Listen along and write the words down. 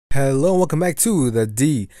Hello and welcome back to the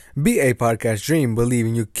DBA Podcast, Dream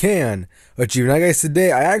Believing You Can Achieve. Now guys,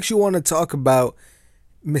 today I actually want to talk about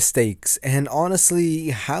mistakes and honestly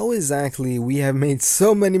how exactly we have made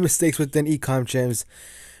so many mistakes within Ecom Gems,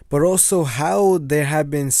 but also how there have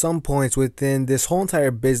been some points within this whole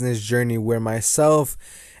entire business journey where myself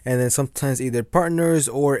and then sometimes either partners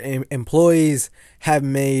or employees have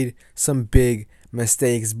made some big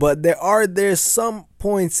mistakes. But there's some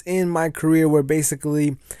points in my career where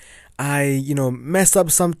basically I messed up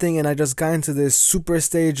something and I just got into this super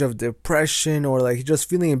stage of depression or like just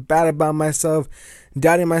feeling bad about myself,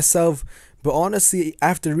 doubting myself. But honestly,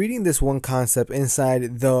 after reading this one concept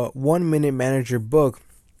inside the 1 Minute Manager book,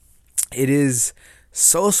 it is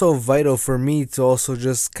so vital for me to also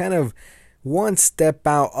just kind of one step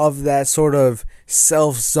out of that sort of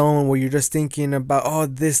self zone where you're just thinking about, oh,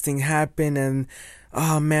 this thing happened and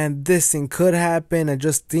oh man, this thing could happen, and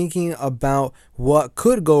just thinking about what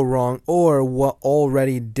could go wrong or what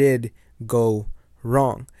already did go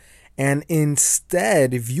wrong. And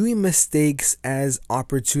instead viewing mistakes as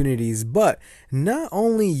opportunities, but not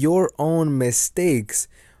only your own mistakes,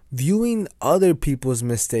 viewing other people's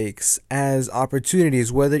mistakes as opportunities,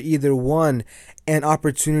 whether either one, an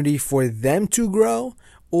opportunity for them to grow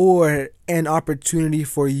or an opportunity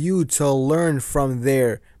for you to learn from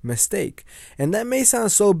their mistake. And that may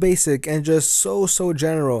sound so basic and just so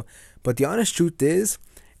general, but the honest truth is,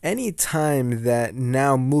 any time that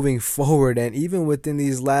now moving forward and even within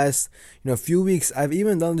these last few weeks, I've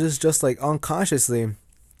even done this just like unconsciously,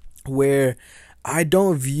 where I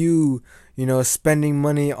don't view spending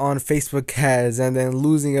money on Facebook ads and then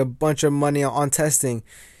losing a bunch of money on testing,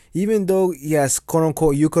 even though yes, quote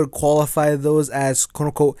unquote, you could qualify those as quote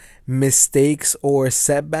unquote mistakes or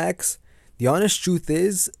setbacks. The honest truth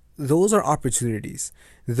is, those are opportunities.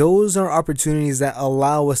 Those are opportunities that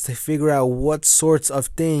allow us to figure out what sorts of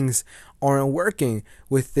things aren't working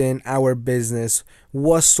within our business,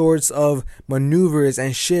 what sorts of maneuvers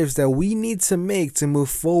and shifts that we need to make to move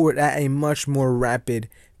forward at a much more rapid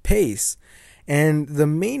pace. And the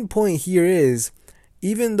main point here is,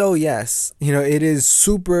 even though yes, it is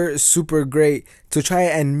super great to try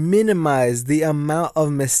and minimize the amount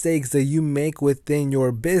of mistakes that you make within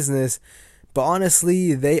your business, but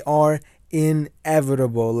honestly, they are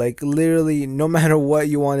inevitable. Like literally, no matter what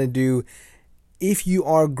you want to do, if you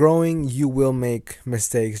are growing, you will make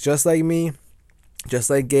mistakes. Just like me, just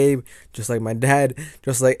like Gabe, just like my dad,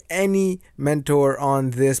 just like any mentor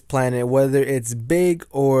on this planet, whether it's big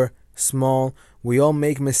or small, we all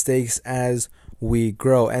make mistakes as we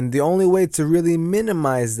grow. And the only way to really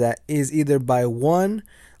minimize that is either by one,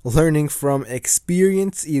 learning from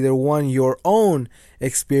experience, either one, your own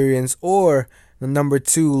experience, or number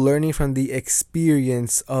two, learning from the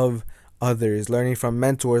experience of others, learning from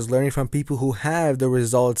mentors, learning from people who have the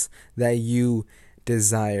results that you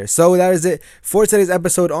desire. So that is it for today's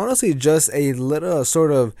episode. Honestly, just a little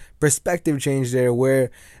sort of perspective change there,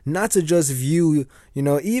 where not to just view,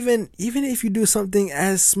 even if you do something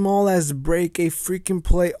as small as break a freaking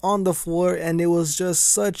plate on the floor and it was just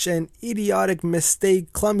such an idiotic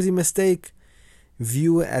mistake, clumsy mistake,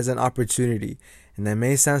 view it as an opportunity. And that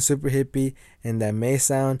may sound super hippie and that may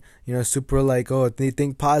sound, super like, oh,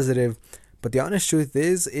 think positive. But the honest truth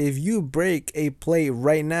is, if you break a plate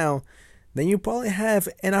right now, then you probably have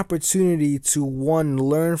an opportunity to one,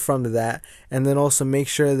 learn from that, and then also make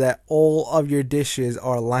sure that all of your dishes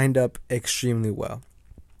are lined up extremely well.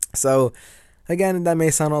 So again, that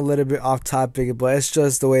may sound a little bit off topic, but it's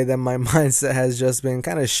just the way that my mindset has just been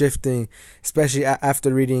kind of shifting, especially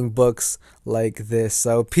after reading books like this.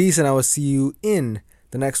 So peace, and I will see you in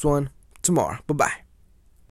the next one tomorrow. Bye-bye.